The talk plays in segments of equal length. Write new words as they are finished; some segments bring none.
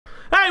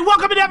Hey,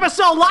 welcome to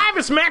FSL Live.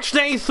 It's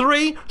Matchday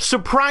 3.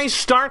 Surprise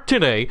start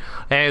today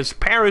as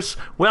Paris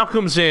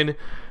welcomes in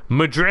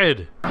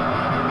Madrid.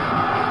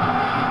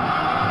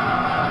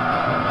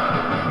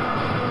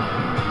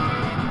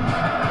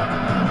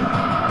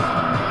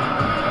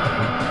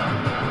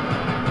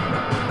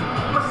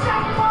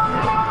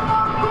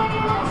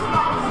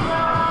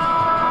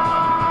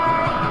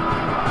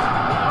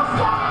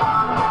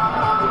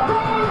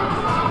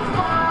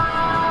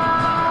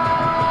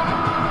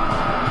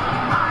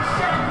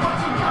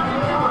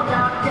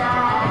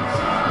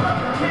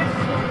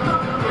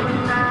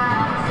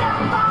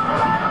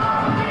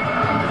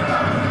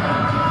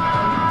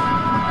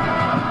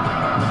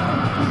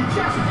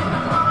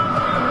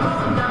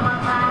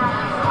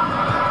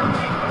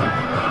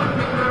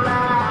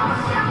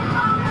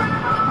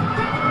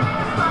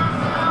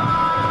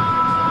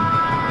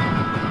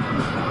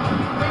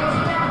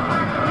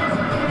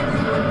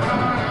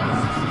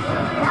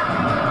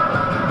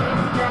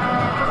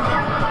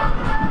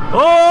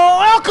 Oh,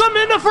 welcome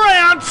into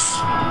France!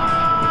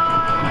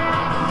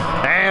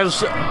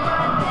 As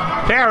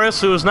Paris,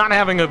 who is not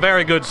having a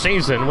very good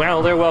season,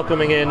 well, they're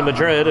welcoming in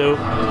Madrid, who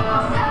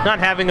not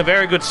having a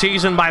very good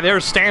season by their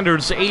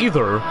standards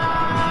either.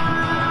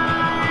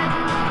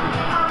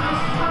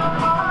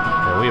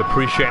 And we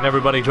appreciate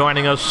everybody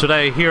joining us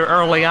today here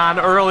early on,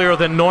 earlier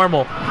than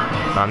normal,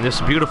 on this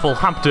beautiful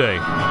hump day.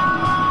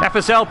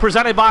 FSL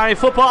presented by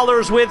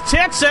Footballers with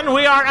Tits, and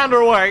we are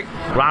underway.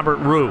 Robert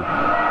Roux.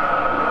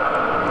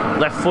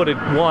 Left-footed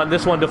one.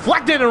 This one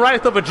deflected and right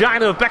at the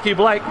vagina of Becky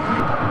Blake.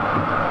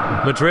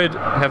 Madrid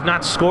have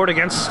not scored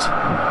against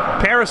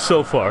Paris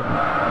so far.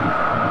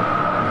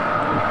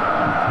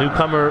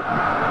 Newcomer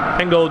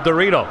Pingo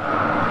Dorito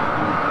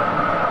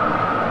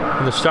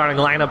in the starting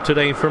lineup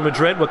today for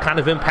Madrid. What kind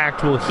of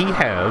impact will he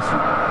have?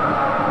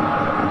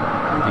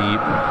 The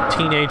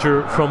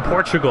teenager from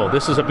Portugal.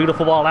 This is a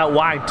beautiful ball out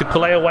wide to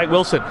Kalea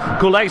White-Wilson.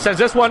 Goulet says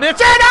this one,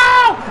 it's in!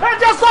 Oh! And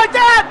just like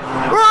that,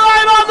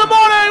 right on the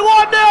money,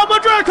 1-0,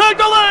 Madrid take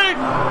the lead!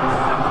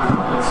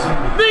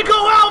 Nico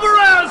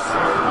Alvarez!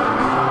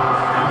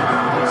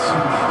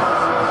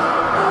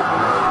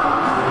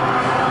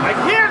 I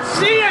can't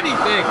see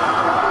anything!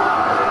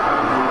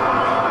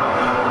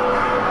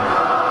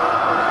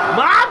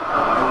 Mom?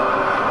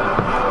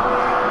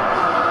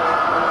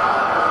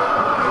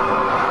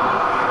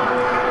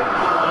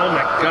 Oh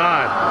my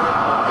God.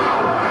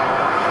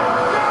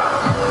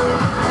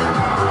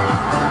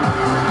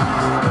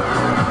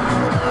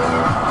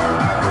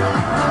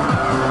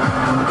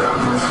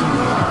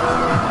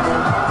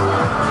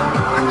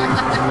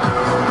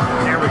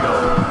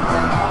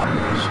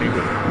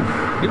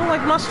 You don't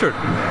like mustard.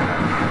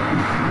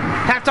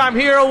 Halftime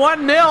here,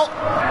 1-0.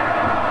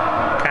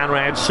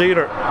 Conrad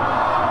Cedar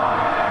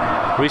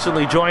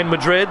recently joined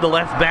Madrid. The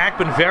left back,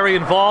 been very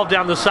involved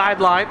down the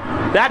sideline.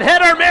 That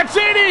header,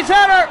 Mancini's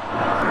header!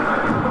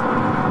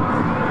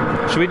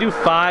 Should we do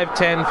 5,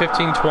 10,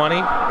 15,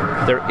 20?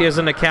 There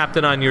isn't a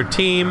captain on your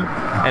team,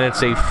 and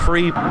it's a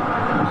free...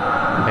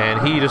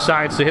 And he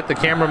decides to hit the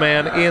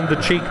cameraman in the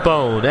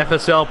cheekbone.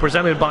 FSL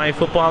presented by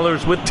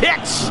Footballers with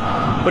Tits.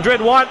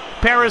 Madrid 1,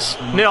 Paris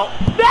 0.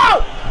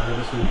 No!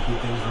 Keep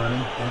things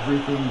running.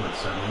 Everything would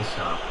suddenly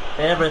stop.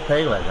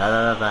 Everything would